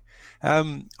 Yeah.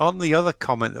 On the other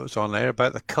comment that was on there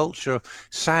about the culture,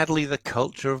 sadly, the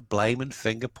culture of blame and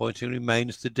finger pointing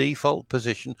remains the default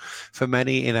position for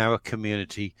many in our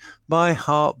community. My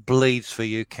heart bleeds for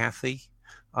you, Kathy.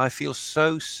 I feel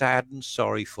so sad and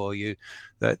sorry for you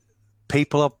that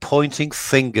people are pointing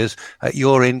fingers at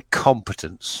your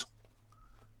incompetence.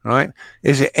 Right?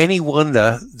 Is it any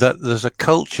wonder that there's a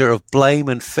culture of blame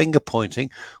and finger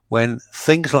pointing when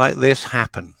things like this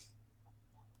happen?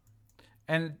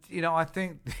 And, I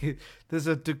think there's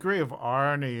a degree of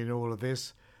irony in all of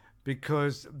this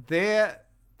because the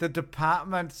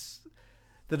department's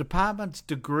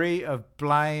degree of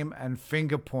blame and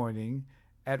finger pointing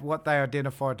at what they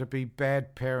identify to be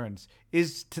bad parents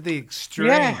is to the extreme.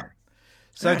 Yeah.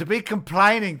 So to be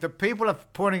complaining that people are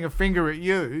pointing a finger at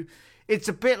you, it's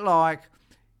a bit like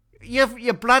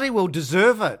you bloody well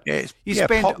deserve it. You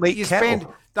spend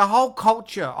the whole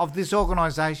culture of this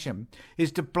organisation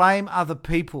is to blame other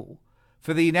people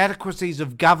for the inadequacies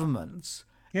of governments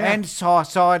and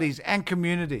societies and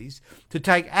communities to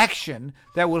take action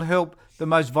that will help the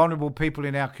most vulnerable people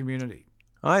in our community.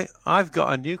 I've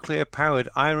got a nuclear-powered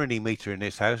irony meter in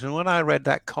this house, and when I read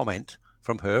that comment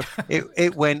from her,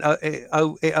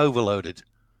 it overloaded.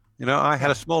 I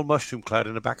had a small mushroom cloud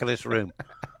in the back of this room.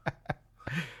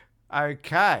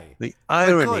 Okay. The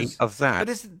irony of that.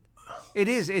 It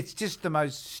is. It's just the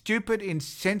most stupid,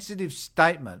 insensitive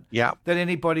statement that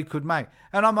anybody could make.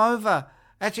 And I'm over...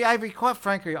 Actually, Avery, quite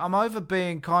frankly, I'm over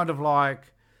being kind of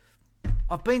like...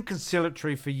 I've been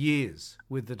conciliatory for years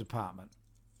with the department,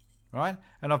 right?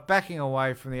 And I'm backing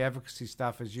away from the advocacy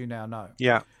stuff, as you now know.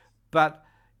 Yeah. But,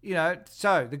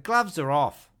 so the gloves are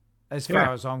off as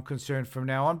far as I'm concerned from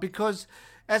now on, because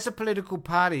as a political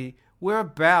party, we're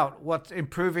about what's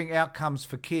improving outcomes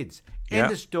for kids. End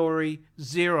of story,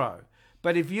 0.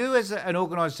 But if you as an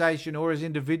organisation or as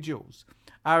individuals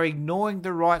are ignoring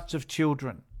the rights of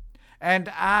children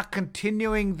and are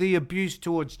continuing the abuse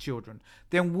towards children,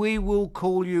 then we will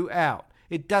call you out.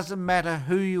 It doesn't matter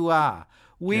who you are.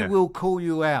 We will call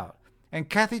you out. And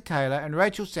Kathy Taylor and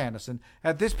Rachel Sanderson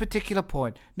at this particular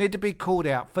point need to be called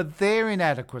out for their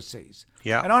inadequacies.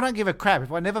 Yeah. And I don't give a crap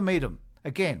if I never meet them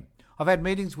again. I've had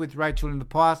meetings with Rachel in the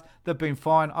past. They've been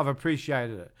fine. I've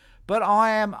appreciated it. But I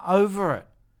am over it.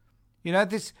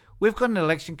 We've got an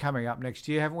election coming up next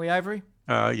year, haven't we, Avery?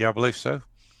 Yeah, I believe so.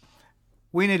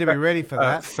 We need to be ready for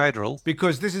that. Federal.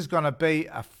 Because this is going to be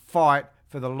a fight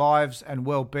for the lives and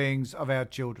well-beings of our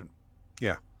children.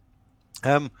 Yeah.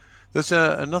 There's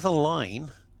another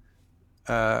line,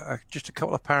 just a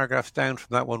couple of paragraphs down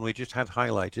from that one we just had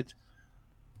highlighted.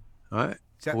 Right?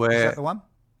 Is that the one?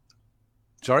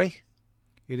 Sorry?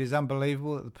 It is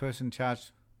unbelievable that the person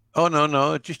charged... Oh,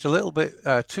 no, just a little bit,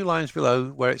 2 lines below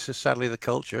where it says, sadly, the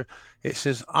culture. It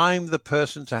says, I'm the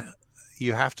person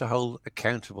you have to hold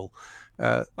accountable.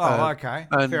 Okay.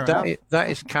 And fair enough. That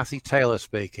is Kathy Taylor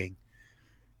speaking.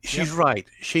 She's right.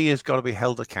 She has got to be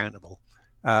held accountable.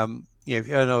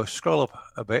 Scroll up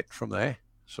a bit from there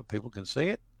so people can see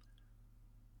it.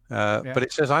 But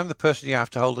it says, I'm the person you have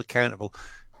to hold accountable.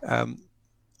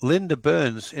 Linda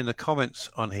Burns in the comments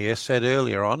on here said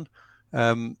earlier on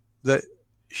that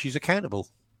she's accountable,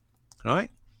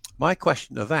 right? My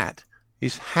question to that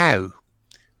is how?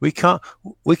 We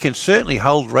can certainly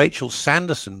hold Rachel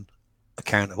Sanderson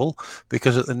accountable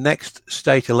because at the next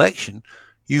state election,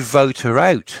 you vote her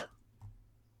out.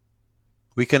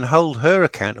 We can hold her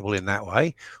accountable in that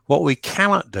way. What we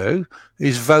cannot do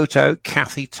is vote out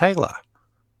Kathy Taylor.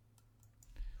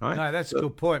 Right? No, that's a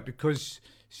good point because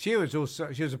she was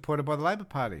appointed by the Labor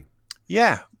Party.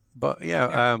 Yeah, but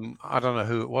I don't know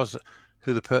who it was,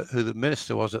 who the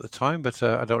minister was at the time, but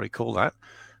I don't recall that.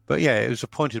 But yeah, it was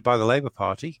appointed by the Labor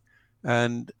Party,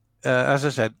 and as I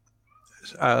said,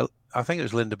 I think it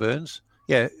was Linda Burns.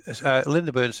 Yeah,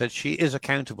 Linda Burns said she is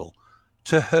accountable.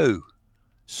 To who?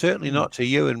 Certainly not to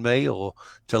you and me, or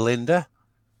to Linda,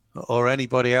 or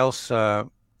anybody else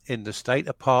in the state,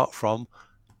 apart from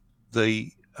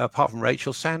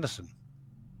Rachel Sanderson.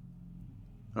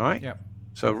 All right. Yeah.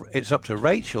 So it's up to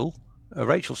Rachel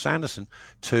Sanderson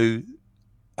to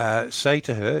say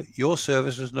to her, your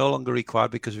service is no longer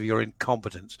required because of your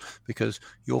incompetence, because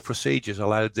your procedures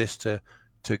allowed this to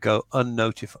go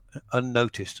unnoticed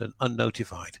and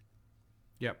unnotified.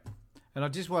 Yep. And I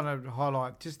just want to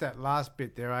highlight just that last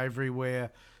bit there, Avery,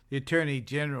 where the Attorney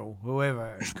General,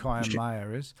 whoever Kyan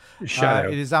Mayer is, Shadow.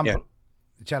 it is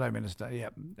Shadow Minister,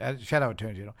 Shadow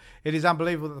Attorney General. It is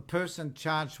unbelievable that the person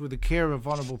charged with the care of a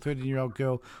vulnerable 13-year-old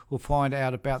girl will find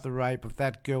out about the rape of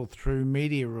that girl through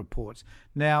media reports.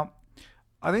 Now,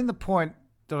 I think the point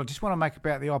that I just want to make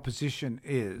about the opposition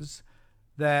is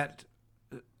that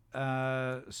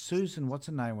Susan, what's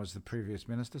her name, was the previous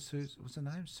minister? What's her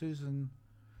name? Susan.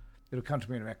 It'll come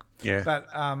to me in a minute. Yeah. But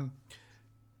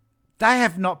they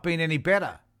have not been any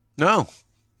better. No.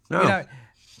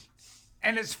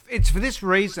 And it's for this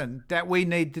reason that we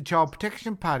need the Child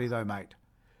Protection Party, though, mate.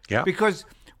 Yeah. Because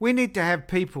we need to have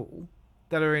people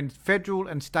that are in federal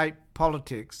and state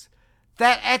politics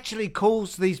that actually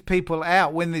calls these people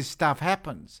out when this stuff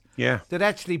happens. Yeah. That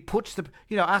actually puts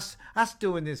us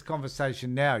doing this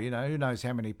conversation now, who knows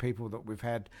how many people that we've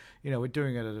had, we're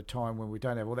doing it at a time when we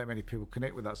don't have all that many people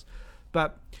connect with us.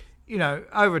 But,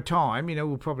 over time,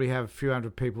 we'll probably have a few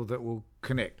hundred people that will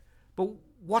connect. But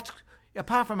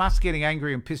apart from us getting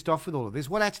angry and pissed off with all of this,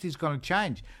 what actually is going to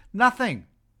change? Nothing.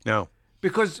 No.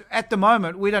 Because at the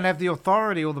moment, we don't have the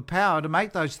authority or the power to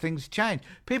make those things change.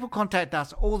 People contact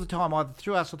us all the time, either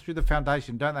through us or through the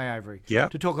foundation, don't they, Avery? Yeah.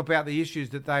 To talk about the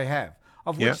issues that they have,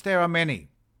 of which there are many.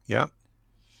 Yeah.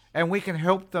 And we can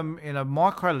help them in a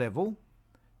micro level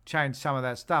change some of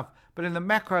that stuff. But in the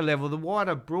macro level, the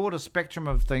wider, broader spectrum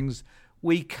of things,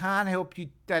 we can't help you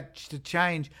that to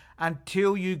change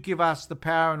until you give us the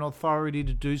power and authority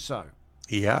to do so.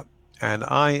 Yeah. And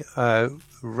I,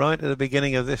 right at the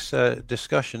beginning of this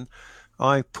discussion,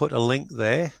 I put a link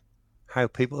there,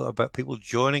 about people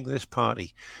joining this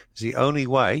party. It's the only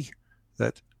way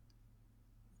that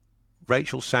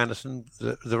Rachel Sanderson,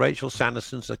 the Rachel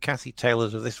Sandersons, the Kathy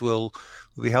Taylors of this world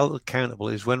will be held accountable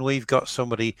is when we've got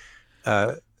somebody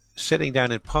sitting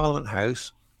down in Parliament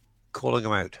House calling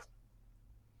them out.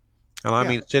 And I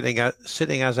mean sitting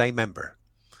as a member,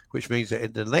 which means that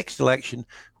in the next election,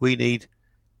 we need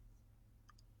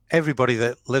everybody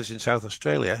that lives in South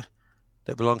Australia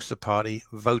that belongs to the party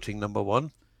voting number one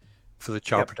for the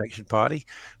Child Protection Party.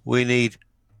 We need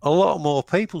a lot more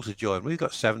people to join. We've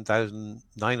got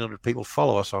 7,900 people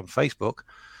follow us on Facebook,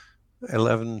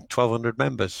 1,200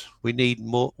 members. We need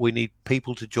more. We need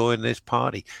people to join this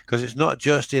party because it's not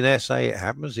just in SA it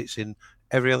happens. It's in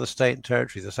every other state and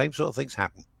territory. The same sort of things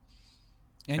happen.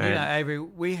 And Avery,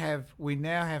 we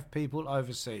now have people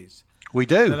overseas. We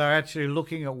do. That are actually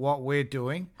looking at what we're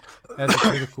doing as a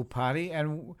political party,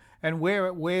 and we're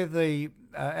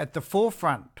at the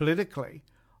forefront politically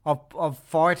of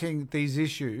fighting these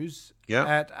issues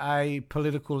at a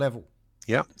political level.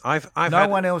 Yeah, no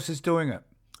one else is doing it.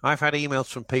 I've had emails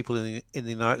from people in the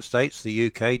United States, the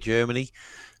UK, Germany,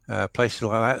 places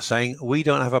like that, saying we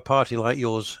don't have a party like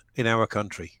yours in our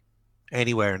country,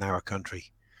 anywhere in our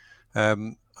country.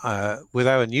 With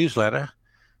our newsletter,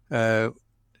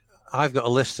 I've got a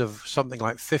list of something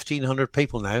like 1,500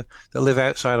 people now that live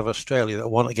outside of Australia that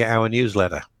want to get our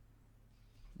newsletter.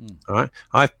 All right,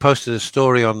 I've posted a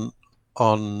story on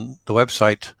the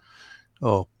website,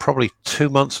 probably 2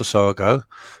 months or so ago,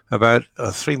 about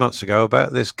 3 months ago,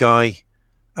 about this guy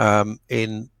at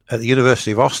the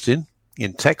University of Austin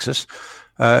in Texas,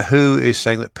 who is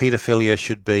saying that paedophilia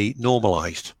should be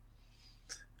normalized.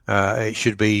 It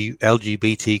should be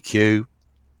LGBTQ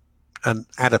and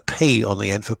add a P on the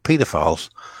end for pedophiles.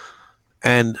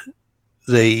 And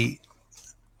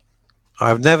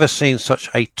I've never seen such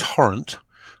a torrent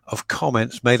of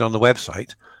comments made on the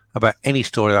website about any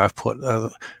story that I've put.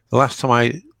 The last time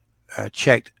I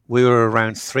checked, we were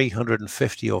around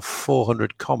 350 or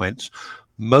 400 comments,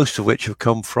 most of which have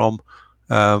come from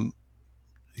the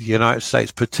United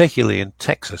States, particularly in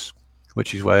Texas,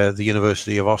 which is where the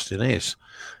University of Austin is.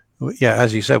 Yeah,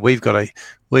 as you said, we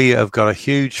have got a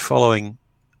huge following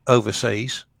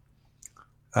overseas,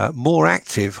 more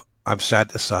active, I'm sad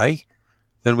to say,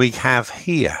 than we have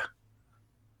here.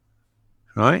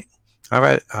 Right?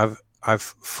 I've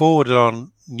forwarded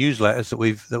on newsletters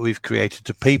that we've created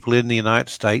to people in the United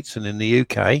States and in the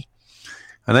UK,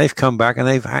 and they've come back and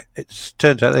it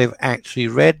turns out they've actually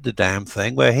read the damn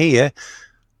thing. Where here,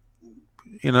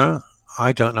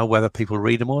 I don't know whether people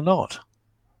read them or not.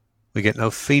 We get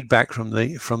no feedback from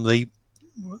the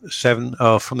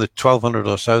 1,200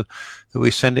 or so that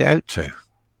we send it out to.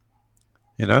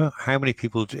 How many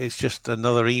people? It's just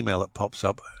another email that pops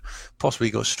up, possibly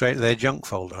goes straight to their junk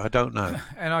folder. I don't know.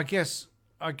 And I guess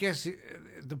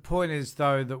the point is,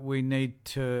 though, that we need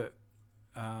to.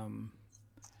 I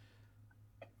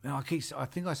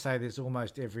think I say this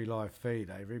almost every live feed,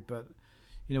 Avery, but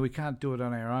we can't do it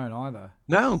on our own either.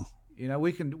 No.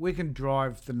 We can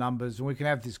drive the numbers and we can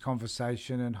have this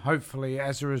conversation, and hopefully,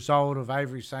 as a result of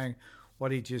Avery saying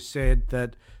what he just said,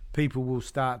 that people will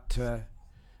start to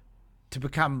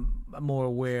become more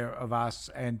aware of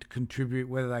us and contribute,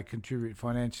 whether they contribute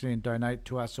financially and donate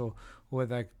to us, or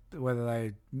whether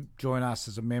they join us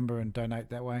as a member and donate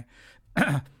that way,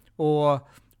 or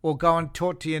go and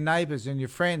talk to your neighbours and your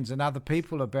friends and other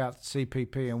people about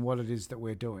CPP and what it is that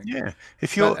we're doing. Yeah,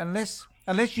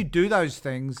 unless you do those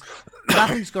things,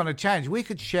 nothing's going to change. We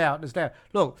could shout as loud.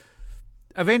 Look,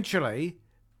 eventually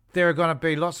there are going to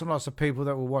be lots and lots of people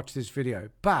that will watch this video,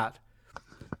 but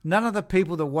none of the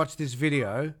people that watch this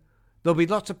video, there'll be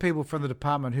lots of people from the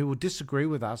department who will disagree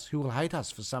with us, who will hate us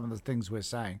for some of the things we're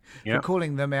saying, for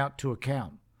calling them out to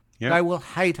account. Yep. They will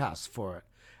hate us for it.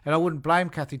 And I wouldn't blame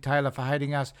Kathy Taylor for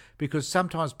hating us, because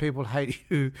sometimes people hate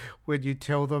you when you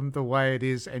tell them the way it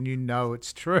is and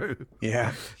it's true.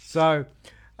 Yeah. So,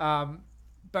 but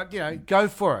go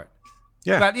for it.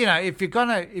 Yeah. But if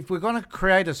we're gonna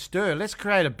create a stir, let's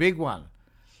create a big one.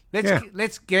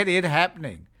 Let's get it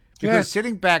happening. Because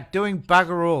sitting back doing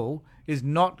bugger all is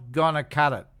not gonna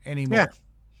cut it anymore.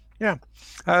 Yeah.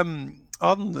 On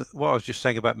what I was just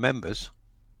saying about members,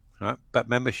 right? About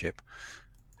membership.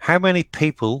 How many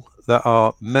people that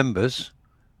are members,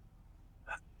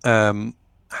 how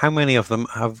many of them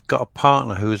have got a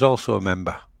partner who is also a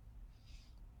member?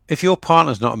 If your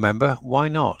partner's not a member, why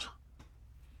not?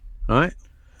 Right?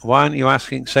 Why aren't you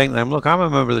saying to them, look, I'm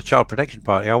a member of the Child Protection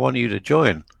Party, I want you to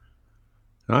join.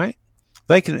 Right?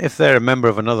 They can, if they're a member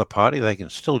of another party, they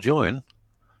can still join.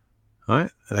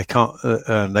 Right? They can't.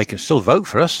 They can still vote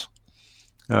for us.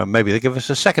 Maybe they give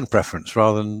us a second preference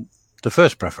rather than the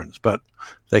first preference, but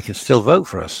they can still vote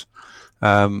for us.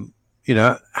 How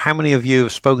many of you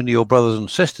have spoken to your brothers and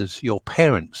sisters, your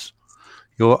parents,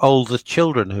 your older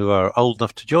children who are old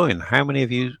enough to join? How many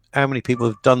people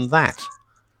have done that?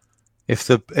 In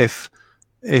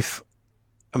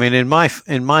my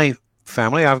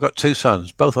family, I've got two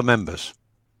sons, both are members,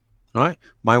 right?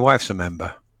 My wife's a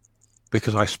member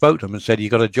because I spoke to them and said, you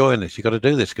got to join this, you got to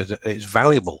do this because it's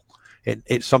valuable.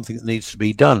 It's something that needs to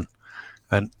be done.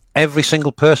 And every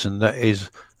single person that is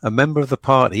a member of the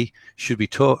party should be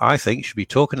talking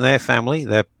to their family,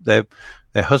 their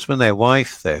husband, their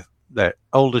wife, their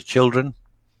older children,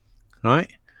 right?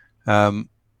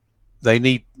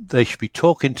 They should be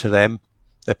talking to them,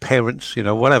 their parents,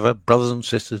 whatever, brothers and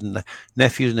sisters and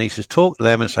nephews and nieces. Talk to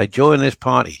them and say, join this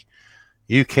party.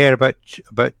 You care about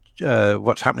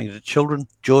what's happening to the children.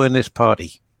 Join this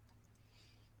party.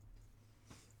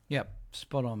 Yep,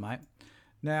 spot on, mate.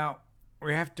 Now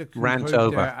we have to rant conclude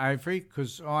over, there, Avery,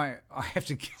 because I have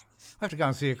to go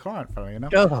and see a client, funny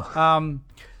enough. Oh.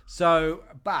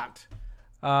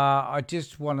 I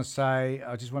just want to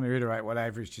reiterate what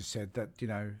Avery's just said, that,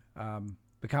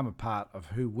 become a part of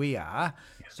who we are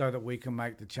so that we can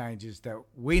make the changes that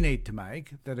we need to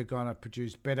make that are going to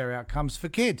produce better outcomes for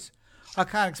kids. I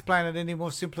can't explain it any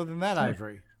more simpler than that,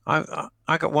 Avery.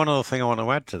 I got one other thing I want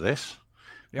to add to this,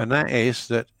 and that is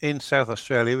that in South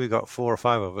Australia, we've got 4 or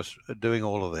 5 of us doing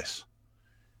all of this.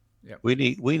 Yep. We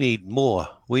need more.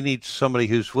 We need somebody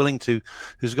who's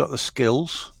got the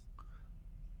skills,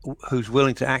 who's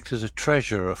willing to act as a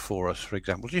treasurer for us, for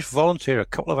example. Just volunteer a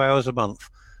couple of hours a month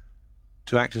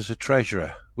to act as a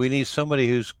treasurer. We need somebody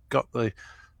who's got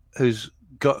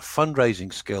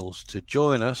fundraising skills to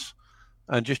join us,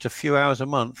 and just a few hours a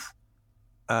month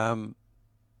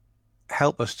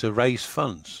help us to raise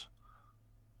funds.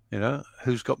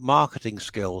 Who's got marketing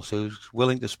skills, who's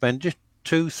willing to spend just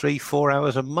 2, 3, 4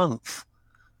 hours a month.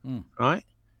 Right?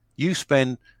 You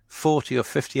spend 40 or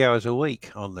 50 hours a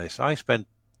week on this. I spend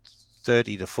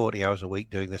 30 to 40 hours a week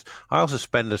doing this. I also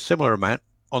spend a similar amount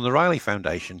on the Riley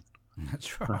Foundation.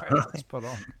 That's right. That's spot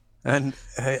on.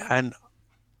 And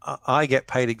I get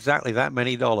paid exactly that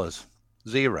many dollars.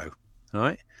 0.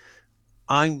 Right?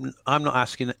 I'm not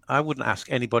asking. I wouldn't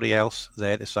ask anybody else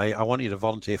there to say, I want you to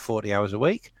volunteer 40 hours a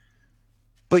week,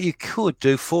 but you could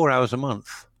do 4 hours a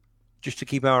month just to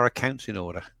keep our accounts in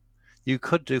order. You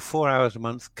could do 4 hours a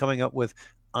month coming up with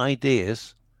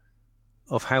ideas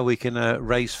of how we can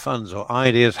raise funds, or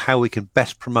ideas how we can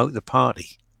best promote the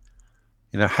party.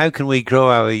 How can we grow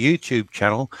our YouTube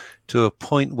channel to a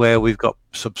point where we've got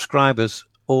subscribers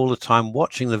all the time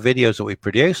watching the videos that we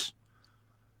produce,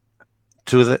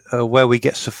 to where we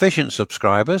get sufficient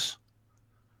subscribers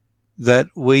that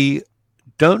we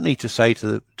don't need to say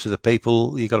to the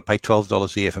people, you've got to pay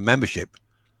 $12 a year for membership,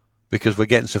 because we're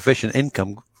getting sufficient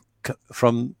income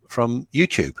from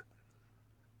YouTube.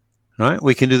 Right?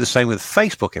 We can do the same with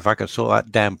Facebook. If I could sort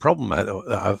that damn problem out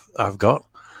that I've got,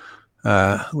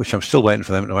 which I'm still waiting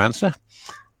for them to answer,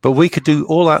 but we could do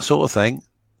all that sort of thing.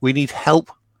 We need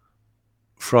help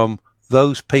from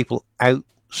those people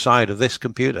outside of this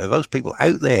computer, those people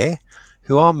out there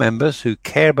who are members, who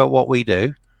care about what we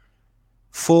do.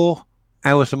 4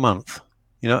 hours a month,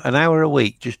 an hour a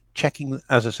week, just checking,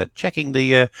 as I said, checking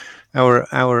the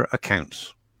our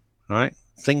accounts, right?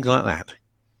 Things like that.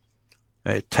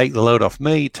 Take the load off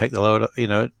me, take the load,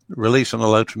 release on the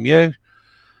load from you,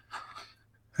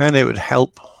 and it would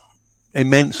help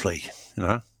immensely,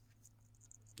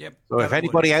 Yep. So if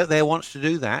anybody out there wants to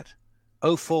do that,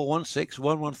 0416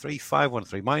 113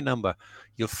 513, my number.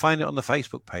 You'll find it on the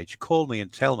Facebook page. Call me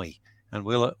and tell me, and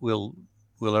we'll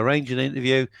arrange an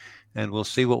interview, and we'll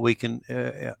see what we can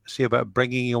see about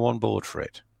bringing you on board for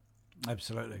it.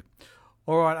 Absolutely.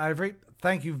 All right, Avery.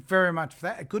 Thank you very much for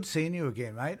that. Good seeing you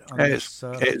again, mate. It's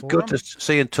good to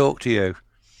see and talk to you.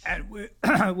 And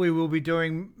we will be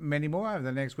doing many more over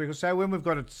the next week or so. When we've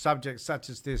got a subject such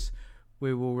as this,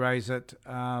 we will raise it.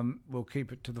 We'll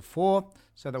keep it to the fore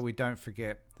so that we don't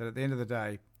forget that at the end of the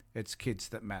day, it's kids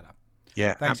that matter.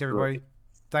 Yeah. Thanks, absolutely. everybody.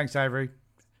 Thanks, Avery.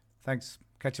 Thanks.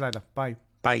 Catch you later. Bye.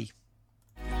 Bye.